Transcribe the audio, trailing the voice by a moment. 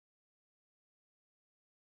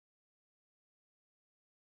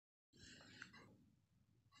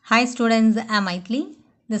Hi students, I am Maithili.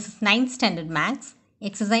 This is 9th standard maths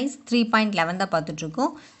exercise 3.11 தான் பார்த்துட்டு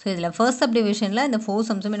இருக்கோம். So இதில் first subdivisionல இந்த 4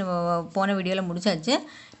 sumsமே நம்ம போன வீடியோவில் முடிச்சாச்சு.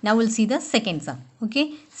 Now we'll see the second sum. Okay,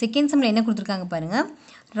 second sumல என்ன கொடுத்துருக்காங்க பாருங்க.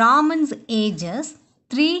 Raman's ages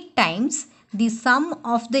 3 times the sum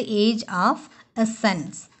of the age of a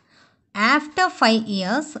son's. After 5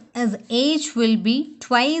 years, his age will be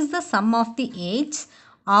twice the sum of the age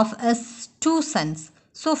of his two sons.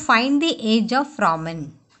 So find the age of Raman.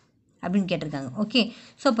 அப்படின்னு கேட்டிருக்காங்க. Okay,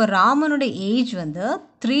 so இப்போ ராமனோட age வந்து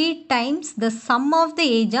 3 times the sum of the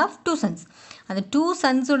age of two sons. அந்த two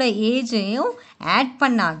சன்ஸோட ஏஜையும் add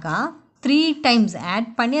பண்ணாக்கா 3 times add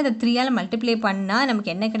பண்ணி அதை 3ஆல் multiply பண்ணால்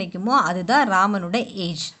நமக்கு என்ன கிடைக்குமோ அதுதான் ராமனோட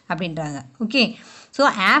ஏஜ் அப்படின்றாங்க. ஓகே, ஸோ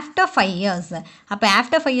ஆஃப்டர் 5 years, அப்போ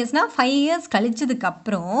after 5 yearsனால் 5 years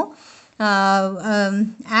கழிச்சதுக்கப்புறம்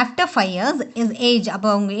after 5 years is age, அப்போ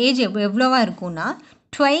அவங்க ஏஜ் எவ்வளோவா இருக்கும்னா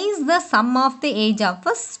twice the sum of the age of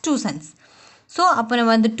his two sons. So அப்போ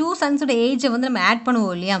நம்ம அந்த டூ சன்ஸோட ஏஜை வந்து நம்ம ஆட்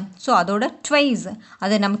பண்ணுவோம் இல்லையா, ஸோ அதோட ட்வைஸ்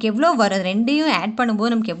அது நமக்கு எவ்வளோ வரும், ரெண்டையும் ஆட்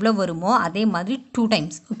பண்ணும்போது நமக்கு எவ்வளோ வருமோ அதே மாதிரி 2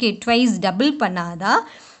 times. ஓகே, ட்வைஸ் டபுள் பண்ணாதான்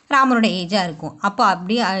ராமனோட ஏஜாக இருக்கும். அப்போ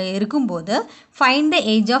அப்படி இருக்கும்போது find the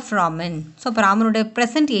age of Raman. So அப்போ ராமனோட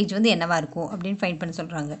ப்ரெசன்ட் ஏஜ் வந்து என்னவா இருக்கும் அப்படின்னு ஃபைண்ட் பண்ண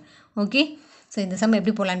சொல்கிறாங்க. ஓகே, ஸோ இந்த சம்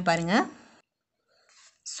எப்படி போகலான்னு பாருங்கள்.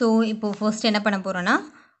 ஸோ இப்போது ஃபர்ஸ்ட் என்ன பண்ண போகிறோன்னா,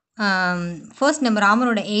 ஃபர்ஸ்ட் நம்ம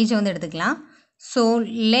ராமனோட ஏஜை வந்து எடுத்துக்கலாம். So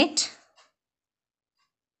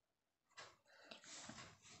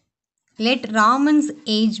let Raman's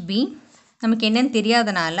age B, நமக்கு என்னன்னு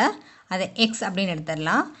தெரியாதனால அதை எக்ஸ் அப்படின்னு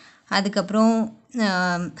எடுத்துடலாம். அதுக்கப்புறம்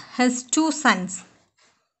his two sons,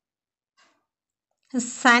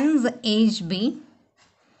 sons age B,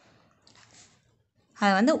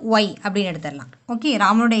 அதை வந்து ஒய் அப்படின்னு எடுத்துடலாம். ஓகே,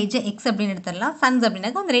 ராமனோட ஏஜ் எக்ஸ் அப்படின்னு எடுத்துடலாம். சன்ஸ்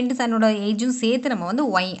அப்படின்னாக்கா அந்த ரெண்டு சன்னோட ஏஜும் சேர்த்து நம்ம வந்து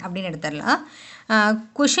ஒய் அப்படின்னு எடுத்துடலாம்.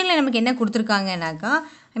 கொஷனில் நமக்கு என்ன கொடுத்துருக்காங்கனாக்கா,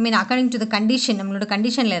 ஐ மீன் அக்கார்டிங் டு த கண்டிஷன், நம்மளோட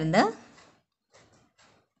கண்டிஷனில் இருந்து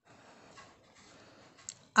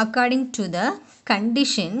அக்கார்டிங் டு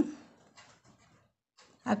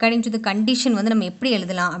த கண்டிஷன் வந்து நம்ம எப்படி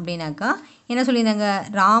எழுதலாம் அப்படின்னாக்கா என்ன சொல்லியிருந்தாங்க,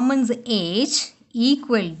 Raman's age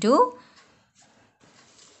equal to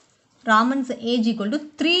Raman's age equal to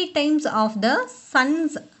 3 times of the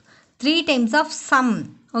sons, 3 times of sum.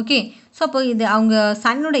 Okay, so அப்போ இது அவங்க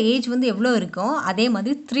சன்னோட ஏஜ் வந்து எவ்வளோ இருக்கும் அதே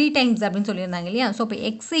மாதிரி 3 times அப்படின்னு சொல்லியிருந்தாங்க இல்லையா. ஸோ இப்போ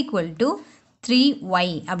எக்ஸ் ஈக்குவல் டு 3y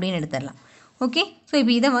அப்படின்னு எடுத்துடலாம். ஓகே, ஸோ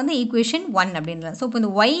இப்போ இதை வந்து ஈக்குவேஷன் 1 அப்படின்லாம். ஸோ இப்போ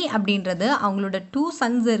இந்த y அப்படின்றது அவங்களோட 2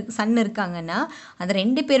 சன் இருக்காங்கன்னா அந்த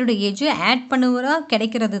ரெண்டு பேரோட ஏஜும் ஆட் பண்ணுவதா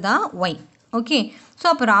கிடைக்கிறது தான் y. ஓகே, ஸோ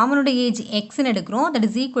அப்போ ராமனோட ஏஜ் எக்ஸ்ன்னு எடுக்கிறோம், that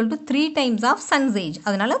is equal to 3 times of sons age,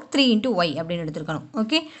 அதனால் 3 into y அப்படின்னு எடுத்துருக்கணும்.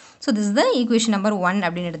 Okay, so this is the equation number 1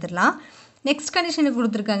 அப்படின்னு எடுத்துடலாம். நெக்ஸ்ட் கண்டிஷனுக்கு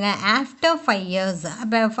கொடுத்துருக்காங்க ஆஃப்டர் 5 years.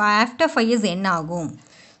 அப்போ ஆஃப்டர் 5 years என்ன ஆகும்?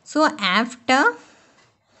 ஸோ ஆஃப்டர்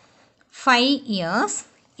 5 years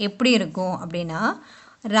எப்படி இருக்கும் அப்படின்னா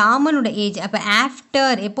ராமனோட ஏஜ், அப்போ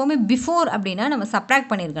ஆஃப்டர் எப்போவுமே பிஃபோர் அப்படின்னா நம்ம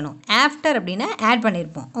சப்ராக்ட் பண்ணியிருக்கணும், ஆஃப்டர் அப்படின்னா ஆட்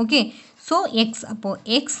பண்ணியிருப்போம். ஓகே, ஸோ எக்ஸ், அப்போது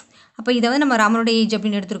எக்ஸ், அப்போ இதை வந்து நம்ம ராமனோட ஏஜ்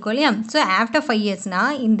அப்படின்னு எடுத்துருக்கோம் இல்லையா. ஸோ ஆஃப்டர் 5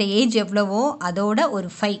 yearsனால் இந்த ஏஜ் எவ்வளவோ அதோட ஒரு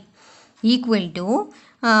 5 ஈக்குவல் டு,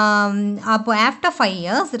 அப்போது ஆஃப்டர் 5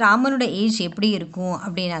 years ராமனோட ஏஜ் எப்படி இருக்கும்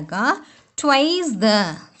அப்படின்னாக்கா ட்வைஸ் த,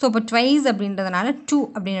 ஸோ இப்போ ட்வைஸ் அப்படின்றதுனால 2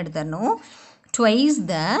 அப்படின்னு எடுத்துடணும், twice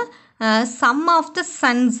the some of the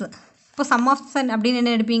sons. இப்போ சம் ஆஃப் சன் அப்படின்னு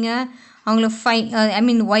என்ன எடுப்பீங்க, அவங்களுக்கு 5 ஐ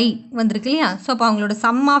மீன் ஒய் வந்திருக்கு இல்லையா. ஸோ அப்போ அவங்களோட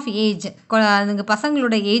சம் ஆஃப் ஏஜ், அதுங்க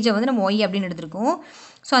பசங்களோட ஏஜை வந்து நம்ம ஒய் அப்படின்னு எடுத்துருக்கோம்.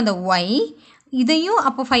 ஸோ அந்த ஒய் இதையும்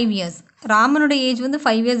அப்போ 5 years, ராமனோட ஏஜ் வந்து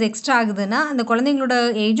 5 years எக்ஸ்ட்ரா ஆகுதுன்னா அந்த குழந்தைங்களோட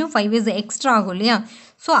ஏஜும் 5 years எக்ஸ்ட்ரா ஆகும் இல்லையா.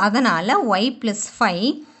 ஸோ அதனால் ஒய் ப்ளஸ்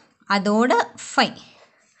 5 அதோட 5.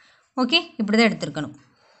 ஓகே, இப்படி தான் எடுத்துருக்கணும்.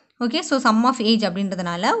 Okay, so some of age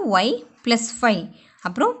அப்படின்றதுனால ஒய் ப்ளஸ் 5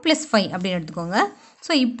 அப்புறம் ப்ளஸ் 5 அப்படின்னு எடுத்துக்கோங்க.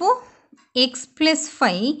 ஸோ இப்போது எக்ஸ் ப்ளஸ்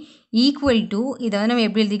 5 ஈக்குவல் டு, இதை வந்து நம்ம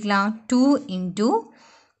எப்படி எழுதிக்கலாம், 2 into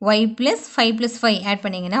ஒய் ப்ளஸ் 5 + 5 ஆட்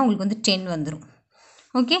பண்ணிங்கன்னா உங்களுக்கு வந்து 10 வந்துடும்.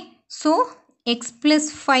 Okay, so X plus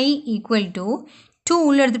 5 equal to 2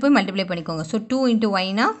 உள்ளே எடுத்து போய் மல்டிப்ளை பண்ணிக்கோங்க. So 2 into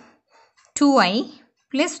ஒய்னா 2y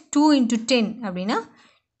plus 2 into 10 அப்படின்னா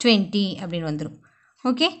 20 அப்படின்னு வந்துடும்.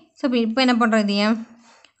 ஓகே, ஸோ இப்போ என்ன பண்ணுறோம், இது ஏன்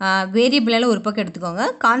வேரியபிளால் ஒரு பக்கம் எடுத்துக்கோங்க,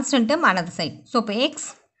 constant term another side. So இப்போ X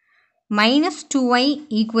minus 2y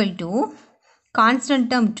equal to constant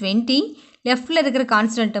term 20, லெஃப்டில் இருக்கிற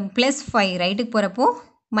கான்ஸ்டன்ட் டேர்ம் ப்ளஸ் 5 ரைட்டுக்கு போகிறப்போ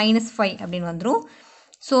 -5 அப்படின்னு வந்துடும்.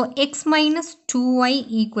 So X minus 2y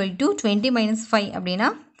equal to 20 minus 5 அப்படின்னா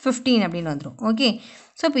 15 அப்படின்னு வந்துடும். ஓகே,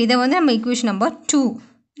 ஸோ இப்போ இதை வந்து நம்ம ஈக்குவேஷன் நம்பர் 2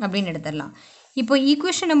 அப்படின்னு எடுத்துடலாம். இப்போ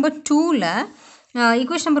ஈக்குவேஷன் நம்பர் 2ல்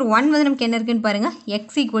ஈக்குவேஷன் நம்பர் 1 வந்து நமக்கு என்ன இருக்குன்னு பாருங்கள்,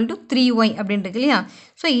 எக்ஸ் ஈக்குவல் டு 3y அப்படின்னு இருக்கு இல்லையா.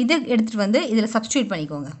 ஸோ இதை எடுத்துகிட்டு வந்து இதில் சப்ஸ்டியூட்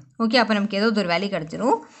பண்ணிக்கோங்க. ஓகே, அப்போ நமக்கு ஏதோ ஒரு வேல்யூ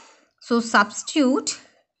கிடச்சிரும். So substitute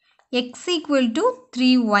X equal to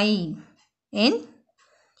 3y in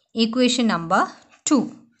equation number 2.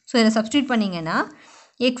 So இதை சப்ஸ்டியூட் பண்ணிங்கன்னா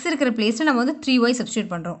எக்ஸ் இருக்கிற பிளேஸில் நம்ம வந்து 3y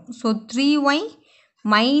சப்ஸ்டியூட் பண்ணுறோம். So 3y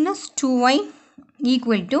minus 2y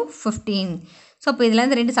equal to 15. So இப்போ இதில்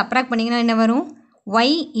வந்து ரெண்டு சப்ராக்ட் பண்ணிங்கன்னா என்ன வரும்,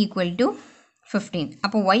 y ஈக்குவல் டு 15.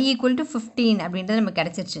 அப்போ y ஈக்குவல் டு 15 அப்படின்றது நமக்கு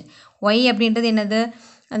கிடச்சிருச்சு. y அப்படின்றது என்னது,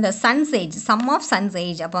 அந்த sons age, some of sons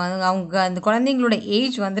age. அப்போ அவங்க அந்த குழந்தைங்களோட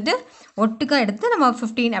ஏஜ் வந்துட்டு ஒட்டுக்கா எடுத்து நம்ம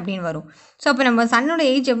 15 அப்படின்னு வரும். ஸோ அப்போ நம்ம சன்னோட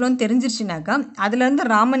ஏஜ் எவ்வளோன்னு தெரிஞ்சிருச்சுனாக்கா அதுலேருந்து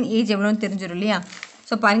ராமன் ஏஜ் எவ்வளோன்னு தெரிஞ்சிடும் இல்லையா.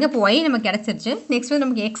 ஸோ பாருங்கள், இப்போ y நமக்கு கிடச்சிருச்சு. நெக்ஸ்ட் வந்து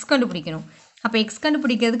நமக்கு எக்ஸ் கண்டுபிடிக்கணும். அப்போ எக்ஸ்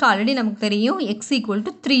கண்டுபிடிக்கிறதுக்கு ஆல்ரெடி நமக்கு தெரியும் X equal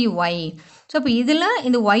to 3y. So இப்போ இதில்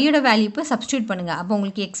இந்த ஒய்யோட வேல்யூ இப்போ சப்ஸ்டியூட் பண்ணுங்கள். அப்போ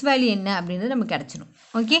உங்களுக்கு எக்ஸ் வேல்யூ என்ன அப்படின்றது நமக்கு கிடச்சிடும்.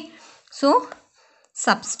 Okay, so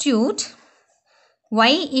substitute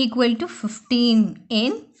y equal to 15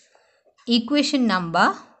 in equation number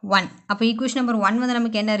 1. அப்போ equation number 1 வந்து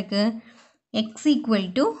நமக்கு என்ன இருக்குது, x equal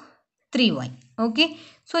to 3y. Okay,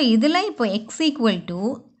 so இதில் இப்போ x equal to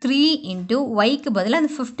 3 into yக்கு பதிலாக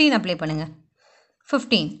அந்த 15 அப்ளை பண்ணுங்கள்,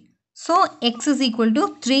 15. So x is equal to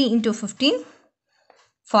 3 into 15,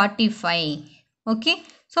 45. Okay,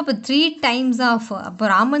 so அப்போ 3 times of, அப்போ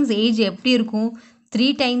ராமன்ஸ் ஏஜ் எப்படி இருக்கும்,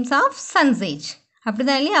 3 times of sun's age அப்படி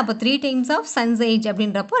தான் இல்லையா. அப்போ 3 times of sun's age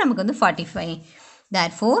அப்படின்றப்போ நமக்கு வந்து 45.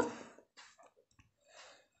 therefore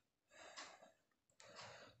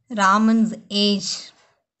Raman's age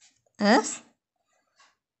is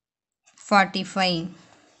 45.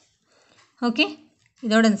 Okay,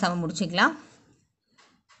 இதோட இந்த சம் முடிச்சுக்கலாம்.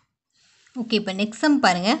 ஓகே, இப்போ நெக்ஸ்ட் சம்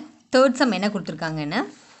பாருங்கள். தேர்ட் சம் என்ன கொடுத்துருக்காங்கன்னு,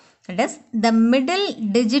 that is the middle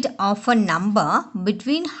digit of a number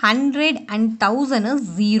between 100 and 1000 is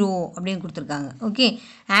 0 அப்படின்னு கொடுத்துருக்காங்க. Okay,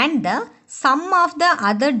 and the sum of the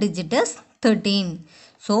other digit is 13.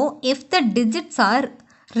 so if the digits are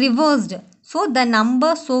reversed, so the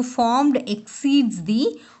number so formed exceeds the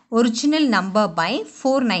original number by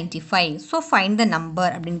 495. so find the number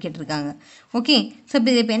அப்படின்னு கேட்டிருக்காங்க. Okay, so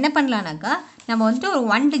இப்போ என்ன பண்ணலான்னாக்கா நம்ம வந்துட்டு ஒரு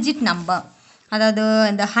 1 digit number, அதாவது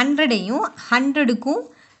இந்த 100ஐயும் 100க்கும்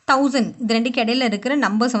 1000 இது ரெண்டுக்கு இடையில இருக்கிற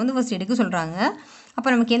நம்பர்ஸை வந்து ஃபஸ்ட் எடுக்க சொல்கிறாங்க. அப்போ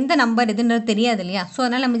நமக்கு எந்த நம்பர் எதுன்றது தெரியாது இல்லையா. ஸோ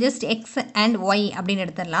அதனால் நம்ம ஜஸ்ட் எக்ஸ் அண்ட் ஒய் அப்படின்னு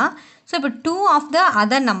எடுத்துடலாம். ஸோ இப்போ 2 of the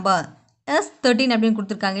other number S 13 அப்படின்னு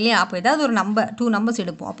கொடுத்துருக்காங்க இல்லையா. அப்போ ஏதாவது ஒரு நம்பர் 2 நம்பர்ஸ்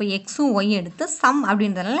எடுப்போம். அப்போ எக்ஸும் ஒய் எடுத்து சம்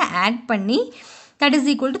அப்படின்றதுனால ஆட் பண்ணி that is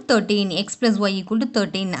equal to 13, X plus Y equal to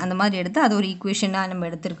 13 அந்த மாதிரி எடுத்து அது ஒரு ஈக்குவேஷனாக நம்ம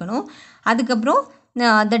எடுத்துருக்கணும். அதுக்கப்புறம்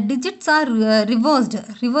the digits are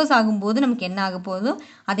ரிவர்ஸ் ஆகும்போது நமக்கு என்ன ஆக போகுதோ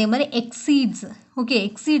அதே மாதிரி எக்ஸீட்ஸ். ஓகே,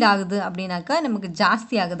 எக்ஸீட் ஆகுது அப்படின்னாக்கா நமக்கு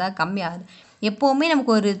ஜாஸ்தி ஆகுதா கம்மி ஆகுது. எப்போவுமே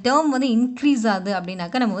நமக்கு ஒரு டேர்ம் வந்து இன்க்ரீஸ் ஆகுது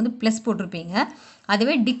அப்படின்னாக்கா நம்ம வந்து ப்ளஸ் போட்டிருப்பீங்க.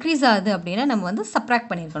 அதுவே டிக்ரீஸ் ஆகுது அப்படின்னா நம்ம வந்து சப்ராக்ட்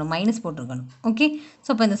பண்ணியிருக்கணும், மைனஸ் போட்டிருக்கணும். ஓகே, ஸோ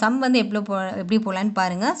இப்போ இந்த சம் வந்து எப்படி போகலான்னு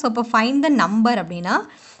பாருங்கள். ஸோ இப்போ ஃபைண்ட் த நம்பர் அப்படின்னா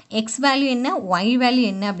எக்ஸ் வேல்யூ என்ன, ஒய் வேல்யூ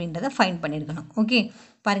என்ன அப்படின்றத ஃபைண்ட் பண்ணியிருக்கணும். ஓகே,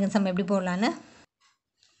 பாருங்கள் சம் எப்படி போடலான்னு.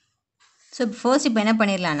 ஸோ இப்போ ஃபர்ஸ்ட் இப்போ என்ன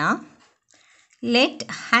பண்ணிடலான்னா லெட்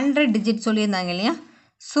 100 டிஜிட் சொல்லியிருந்தாங்க இல்லையா.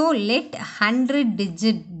 So let 100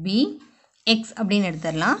 digit B X அப்படின்னு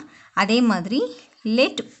எடுத்துடலாம். அதே மாதிரி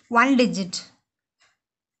லெட் 1 டிஜிட்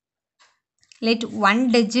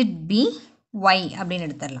பி ஒய் அப்படின்னு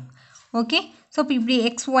எடுத்துடலாம். ஓகே, ஸோ இப்போ இப்படி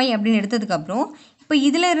எக்ஸ் ஒய் அப்படின்னு எடுத்ததுக்கப்புறம் இப்போ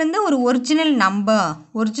இதில் இருந்து ஒரு ஒரிஜினல்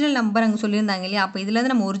நம்பர் அங்கே சொல்லியிருந்தாங்க இல்லையா. அப்போ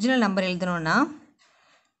இதுலேருந்து நம்ம ஒரிஜினல் நம்பர் எழுதணும்னா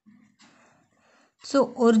ஸோ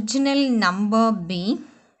ஒரிஜினல் நம்பர்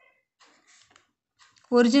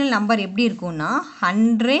எப்படி இருக்கும்னா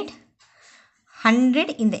 100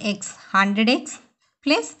 இந்த எக்ஸ் 100x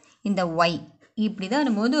ப்ளஸ் இந்த ஒய் இப்படி தான்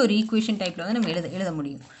நம்ம வந்து ஒரு ஈக்குவேஷன் டைப்பில் வந்து நம்ம எழுத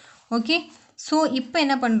முடியும். ஓகே, ஸோ இப்போ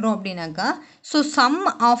என்ன பண்ணுறோம் அப்படின்னாக்கா so some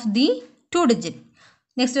of the 2 digit.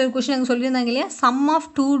 Next ஒரு கொஷின் அங்கே சொல்லியிருந்தாங்க இல்லையா, some of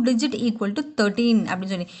 2 digit equal to 13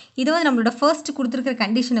 அப்படின்னு சொல்லி இதை வந்து நம்மளோட ஃபர்ஸ்ட் கொடுத்துருக்கிற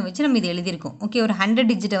கண்டிஷனை வச்சு நம்ம இது எழுதியிருக்கோம். ஓகே, ஒரு 100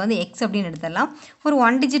 டிஜிட்டை வந்து எக்ஸ் அப்படின்னு எடுத்துடலாம், ஒரு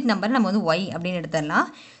 1 டிஜிட் நம்பர் நம்ம வந்து ஒய் அப்படின்னு எடுத்துடலாம்.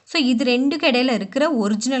 ஸோ இது ரெண்டுக்கு இடையில இருக்கிற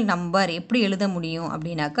ஒரிஜினல் நம்பர் எப்படி எழுத முடியும்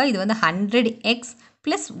அப்படின்னாக்கா இது வந்து 100x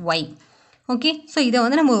plus Y. Okay, so இதை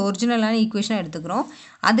வந்து நம்ம ஒரிஜினலான ஈக்குவேஷனாக எடுத்துக்கிறோம்.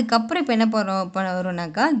 அதுக்கப்புறம் இப்போ என்ன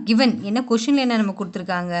பண்ணுறோம்னாக்கா கிவன் என்ன கொஷினில் என்ன நம்ம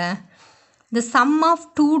கொடுத்துருக்காங்க, the sum of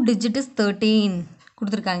 2 digit is 13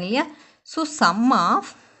 கொடுத்துருக்காங்க இல்லையா. So some of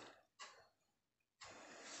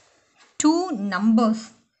 2 numbers,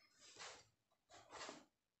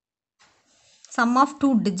 sum of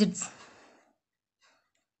 2 digits,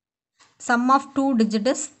 sum of 2 digit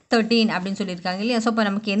is 13 அப்படின்னு சொல்லியிருக்காங்க இல்லையா. ஸோ இப்போ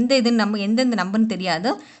நமக்கு எந்தெந்த நம்பர்னு தெரியாது.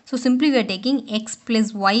 So simply we are taking x plus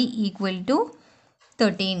y equal to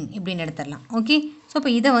 13 இப்படின்னு எடுத்துடலாம். ஓகே, ஸோ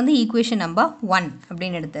இப்போ இதை வந்து ஈக்குவேஷன் நம்பர் 1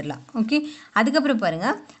 அப்படின்னு எடுத்துடலாம். ஓகே, அதுக்கப்புறம்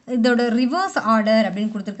பாருங்கள் இதோட ரிவர்ஸ் ஆர்டர்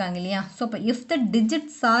அப்படின்னு கொடுத்துருக்காங்க இல்லையா. ஸோ இப்போ if the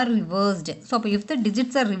digits R reversed, so இப்போ if the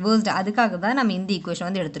digits R reversed அதுக்காக தான் நம்ம இந்த ஈக்குவேஷன்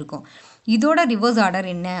வந்து எடுத்திருக்கோம். இதோட ரிவர்ஸ் ஆர்டர்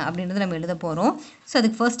என்ன அப்படின்றது நம்ம எழுத போகிறோம். ஸோ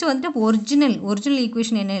அதுக்கு ஃபஸ்ட்டு வந்துட்டு ஒரிஜினல்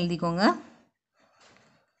ஈக்குவேஷன் என்ன எழுதிக்கோங்க.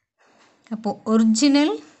 அப்போது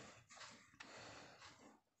ஒரிஜினல்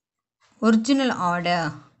ஆர்டர்,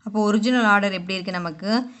 அப்போ ஒரிஜினல் ஆர்டர் எப்படி இருக்குது நமக்கு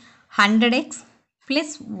 100x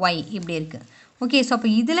 + y இப்படி இருக்குது. ஓகே, ஸோ அப்போ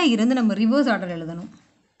இதில் இருந்து நம்ம ரிவர்ஸ் ஆர்டர் எழுதணும்.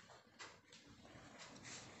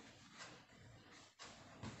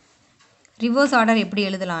 ரிவர்ஸ் ஆர்டர் எப்படி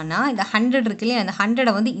எழுதலான்னா இந்த 100 இருக்கு இல்லையா, அந்த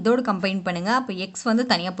 100 வந்து இதோடு கம்பைன் பண்ணுங்கள். அப்போ எக்ஸ் வந்து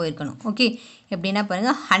தனியாக போயிருக்கணும். ஓகே, எப்படின்னா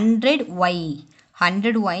பாருங்கள்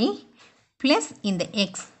 100y ப்ளஸ் இந்த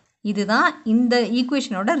எக்ஸ், இதுதான் இந்த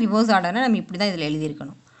ஈக்குவேஷனோட ரிவர்ஸ் ஆர்டர்னா நம்ம இப்படி தான் இதில்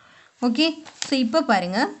எழுதியிருக்கணும். ஓகே, ஸோ இப்போ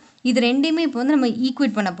பாருங்கள் இது ரெண்டையுமே இப்போ வந்து நம்ம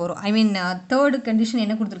ஈக்குவேட் பண்ண போகிறோம். ஐ மீன் தேர்டு கண்டிஷன்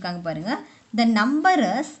என்ன கொடுத்துருக்காங்க பாருங்கள். The number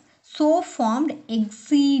is so formed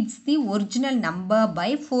exceeds the original number by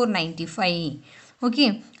 495. Okay,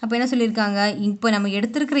 அப்போ என்ன சொல்லியிருக்காங்க, இப்போ நம்ம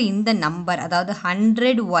எடுத்துருக்கிற இந்த நம்பர் அதாவது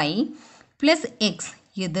 100y ப்ளஸ் எக்ஸ்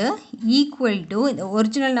இது ஈக்குவல் டு இந்த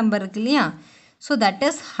ஒரிஜினல் நம்பர் இருக்கு இல்லையா. So that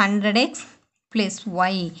is 100x plus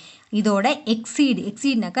y. இதோட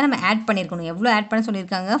எக்ஸீட்னாக்கா நம்ம ஆட் பண்ணியிருக்கணும். எவ்வளோ ஆட் பண்ண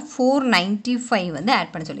சொல்லியிருக்காங்க, 495 வந்து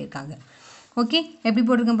ஆட் பண்ண சொல்லியிருக்காங்க. ஓகே, எப்படி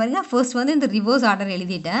போட்டிருக்கேன் பாருங்கள். ஃபர்ஸ்ட் வந்து இந்த ரிவர்ஸ் ஆர்டர்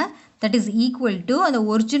எழுதிட்டேன். தட் இஸ் ஈக்குவல் டு அந்த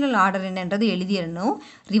ஒரிஜினல் ஆர்டர் என்னன்றது எழுதிடணும்.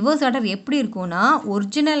 ரிவர்ஸ் ஆர்டர் எப்படி இருக்கும்னா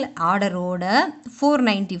ஒரிஜினல் ஆர்டரோட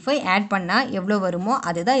 495 ஆட் பண்ணால் எவ்வளோ வருமோ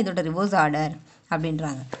அதுதான் இதோட ரிவர்ஸ் ஆர்டர்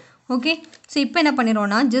அப்படின்றாங்க. ஓகே, ஸோ இப்போ என்ன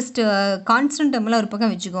பண்ணிடுவோம்னா ஜஸ்ட் கான்ஸ்டன்ட் டேர்மில் ஒரு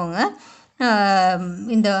பக்கம் வச்சுக்கோங்க,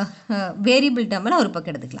 இந்த வேரியபிள் டேர்மில் ஒரு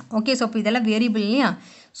பக்கம் எடுத்துக்கலாம். ஓகே, ஸோ இப்போ இதெல்லாம் வேரியபிள் இல்லையா.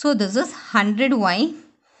 So this is 100y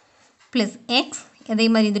plus X, அதே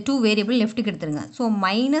மாதிரி இந்த 2 வேரியபிள் லெஃப்ட்டுக்கு எடுத்துருங்க. So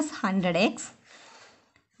 -100x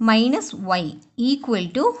minus Y equal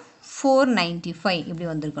to 495 இப்படி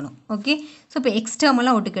வந்திருக்கணும். ஓகே, ஸோ இப்போ எக்ஸ்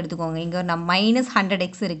டேர்மெல்லாம் ஒட்டுக்கு எடுத்துக்கோங்க. இங்கே நான்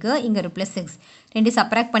 -100x இருக்குது, இங்கே ஒரு +x, ரெண்டு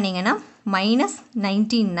சப்ராக்ட் பண்ணிங்கன்னா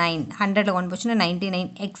 -99, 100ல் 1 போச்சுன்னா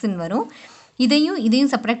 99xன்னு வரும். இதையும்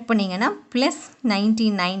சப்ராக்ட் பண்ணிங்கன்னா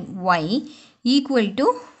 +99y ஈக்குவல் டு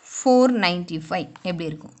 495 எப்படி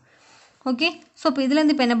இருக்கும். ஓகே, ஸோ இப்போ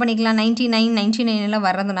இதுலேருந்து இப்போ என்ன பண்ணிக்கலாம், 99 எல்லாம்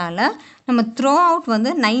வர்றதுனால நம்ம த்ரோ அவுட்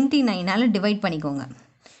வந்து 99ஆல் டிவைட் பண்ணிக்கோங்க.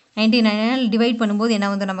 99ஆல் டிவைட் பண்ணும்போது என்ன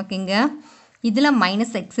வந்து நமக்கு இங்கே இதில்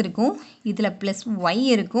 -x இருக்கும், இதில் +y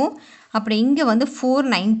இருக்கும், அப்புறம் இங்கே வந்து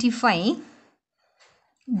 495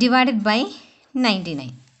 divided by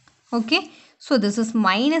 99. Okay, so this is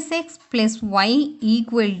 -x plus y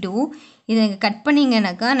equal to, இதை நீங்கள் கட்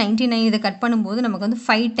பண்ணிங்கனாக்கா 99 இதை கட் பண்ணும்போது நமக்கு வந்து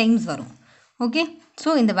 5 டைம்ஸ் வரும். ஓகே, ஸோ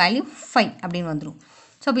இந்த வேல்யூ 5 அப்படின்னு வந்துடும்.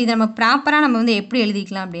 ஸோ இப்போ இதை நம்ம ப்ராப்பராக நம்ம வந்து எப்படி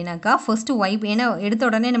எழுதிக்கலாம் அப்படின்னாக்கா ஃபஸ்ட்டு y, ஏன்னா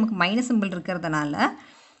எடுத்த உடனே நமக்கு மைனஸ் சிம்பிள் இருக்கிறதுனால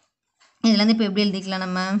இதுலேருந்து இப்போ எப்படி எழுதிக்கலாம்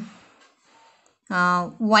நம்ம,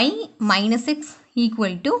 y - x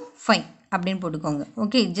ஈக்குவல் டு 5 அப்படின்னு போட்டுக்கோங்க.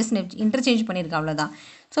 ஓகே, ஜஸ்ட் இன்டர்சேஞ்ச் பண்ணியிருக்கோம் அவ்வளோதான்.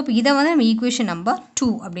 ஸோ இப்போ இதை வந்து நம்ம ஈக்குவேஷன் நம்பர் 2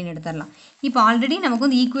 அப்படின்னு எடுத்துடலாம். இப்போ ஆல்ரெடி நமக்கு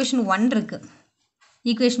வந்து ஈக்குவேஷன் 1 இருக்குது,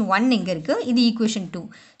 ஈக்குவேஷன் 1 இங்கே இருக்குது, இது ஈக்குவேஷன் 2.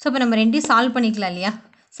 ஸோ இப்போ நம்ம ரெண்டையும் சால்வ் பண்ணிக்கலாம் இல்லையா.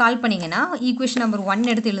 சால்வ் பண்ணிங்கன்னா ஈக்குவேஷன் நம்பர் 1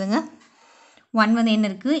 எடுத்து எழுதுங்க. 1 வந்து என்ன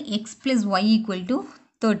இருக்குது, X plus Y equal to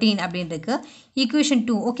 13 அப்படின்னு இருக்குது. ஈக்குவேஷன்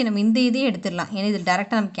 2 ஓகே, நம்ம இந்த இதே எடுத்துடலாம், ஏன்னா இது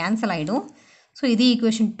டேரெக்டாக நம்ம கேன்சல் ஆகிடும். ஸோ இதே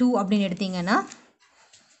ஈக்குவேஷன் 2 அப்படின்னு எடுத்திங்கன்னா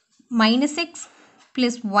 -x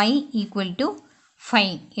plus Y equal to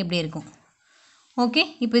 5 எப்படி இருக்கும். ஓகே,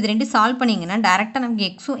 இப்போ இது ரெண்டு சால்வ் பண்ணிங்கன்னா டேரெக்டாக நமக்கு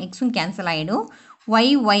எக்ஸும் கேன்சல் ஆகிடும்.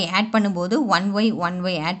 ஒய் ஆட் பண்ணும்போது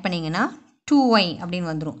 1y ஆட் பண்ணிங்கன்னா 2y அப்படின்னு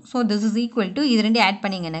வந்துடும். So this is equal to, இது ரெண்டு ஆட்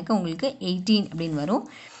பண்ணிங்கன்னாக்கா உங்களுக்கு 18 அப்படின்னு வரும்.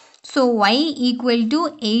 So y equal to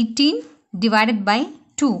 18 divided by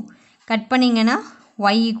 2 cut பண்ணிங்கன்னா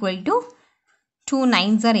y equal to 2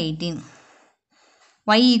 9s are 18,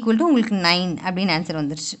 y equal to உங்களுக்கு 9 அப்படின்னு ஆன்சர்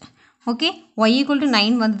வந்துருச்சு. ஓகே, y ஈக்குவல் டு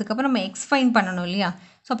 9 வந்ததுக்கப்புறம் நம்ம எக்ஸ் ஃபைன் பண்ணணும் இல்லையா.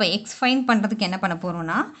 ஸோ அப்போ எக்ஸ் ஃபைன் பண்ணுறதுக்கு என்ன பண்ண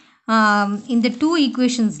போகிறோன்னா இந்த 2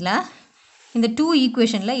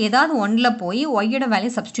 ஈக்குவேஷனில் ஏதாவது ஒன்றில் போய் ஒய்யோட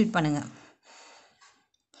வேல்யூ சப்ஸ்டியூட் பண்ணுங்கள்.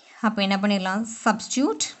 அப்போ என்ன பண்ணிடலாம்,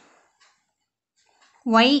 substitute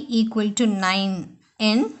y equal to 9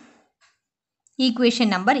 in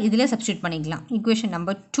equation number இதில் சப்ஸ்டியூட் பண்ணிக்கலாம். ஈக்குவேஷன்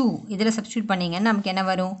நம்பர் 2 இதில் சப்ஸ்டியூட் பண்ணிங்கன்னா நமக்கு என்ன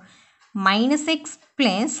வரும், -x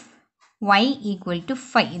plus y equal to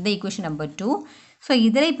 5, இந்த ஈக்குவேஷன் நம்பர் 2. ஸோ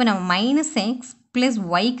இதில் இப்போ நம்ம -x ப்ளஸ்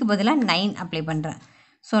ஒய்க்கு பதிலாக 9 அப்ளை பண்ணுறேன்.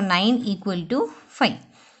 So 9 equal to 5.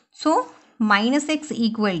 So -x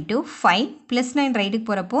equal to 5 plus 9 ரைட்டுக்கு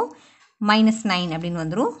போகிறப்போ -9 அப்படின்னு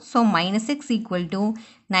வந்துடும். ஸோ -x ஈக்குவல் டு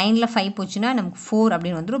 9ல் 5 போச்சுன்னா நமக்கு 4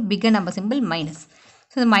 அப்படின்னு வந்துடும். Bigger number simple minus.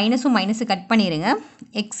 So மைனஸும் மைனஸு கட் பண்ணிடுங்க.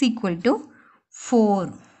 x ஈக்குவல் டு 4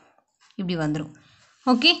 இப்படி வந்துடும்.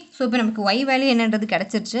 ஓகே, ஸோ இப்போ நமக்கு y வேல்யூ என்னன்றது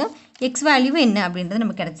கிடச்சிருச்சு, எக்ஸ் வேல்யூ என்ன அப்படின்றது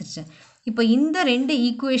நமக்கு கிடச்சிருச்சு. இப்போ இந்த ரெண்டு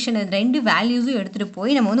ஈக்குவேஷன் ரெண்டு வேல்யூஸும் எடுத்துகிட்டு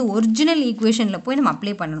போய் நம்ம வந்து ஒரிஜினல் ஈக்குவேஷனில் போய் நம்ம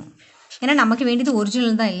அப்ளை பண்ணணும். ஏன்னா நமக்கு வேண்டியது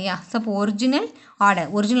ஒரிஜினல் தான் இல்லையா. ஸோ அப்போ ஒரிஜினல்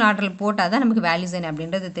ஆர்டரில் போட்டால் தான் நமக்கு வேல்யூஸ் என்ன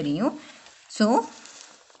அப்படின்றது தெரியும். So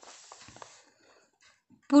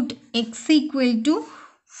put X equal to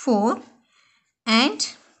 4 and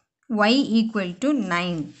y equal to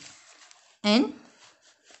 9 and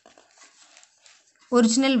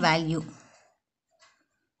original value.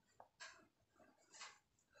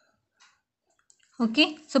 Okay,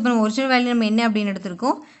 so இப்போ original value நம்ம என்ன அப்படின்னு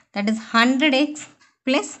எடுத்திருக்கோம், that is 100x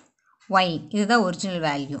plus y, இதுதான் original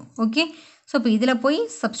value. Okay, so இப்போ இதில் போய்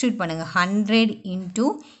substitute பண்ணுங்க. 100 into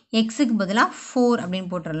xக்கு பதிலாக 4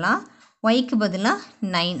 அப்படின்னு போட்டுடலாம், yக்கு பதிலாக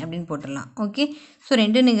 9 அப்படின்னு போட்டுடலாம். ஓகே, ஸோ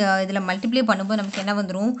ரெண்டு நீங்கள் இதில் மல்டிப்ளை பண்ணும்போது நமக்கு என்ன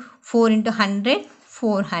வந்துடும், 4 into 100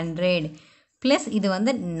 400 ப்ளஸ் இது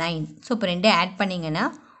வந்து 9. ஸோ இப்போ ரெண்டே ஆட் பண்ணிங்கன்னா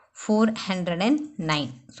 409.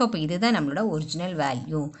 ஸோ இப்போ இதுதான் நம்மளோட original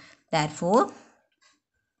value. Therefore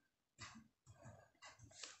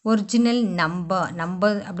original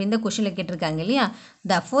number அப்படின்னு தான் கொஷனில் கேட்டிருக்காங்க இல்லையா.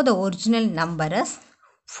 Therefore the original number is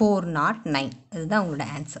 409. இதுதான் உங்களோட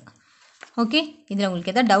ஆன்சர். ஓகே, இதில்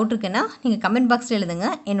உங்களுக்கு எதாவது டவுட் இருக்குன்னா நீங்கள் கமெண்ட் பாக்ஸில் எழுதுங்க.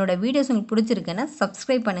 என்னோடய வீடியோஸ் உங்களுக்கு பிடிச்சிருக்குன்னா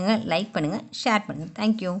சப்ஸ்கிரைப் பண்ணுங்கள், லைக் பண்ணுங்கள், ஷேர் பண்ணுங்கள்.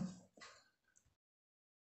 தேங்க்யூ.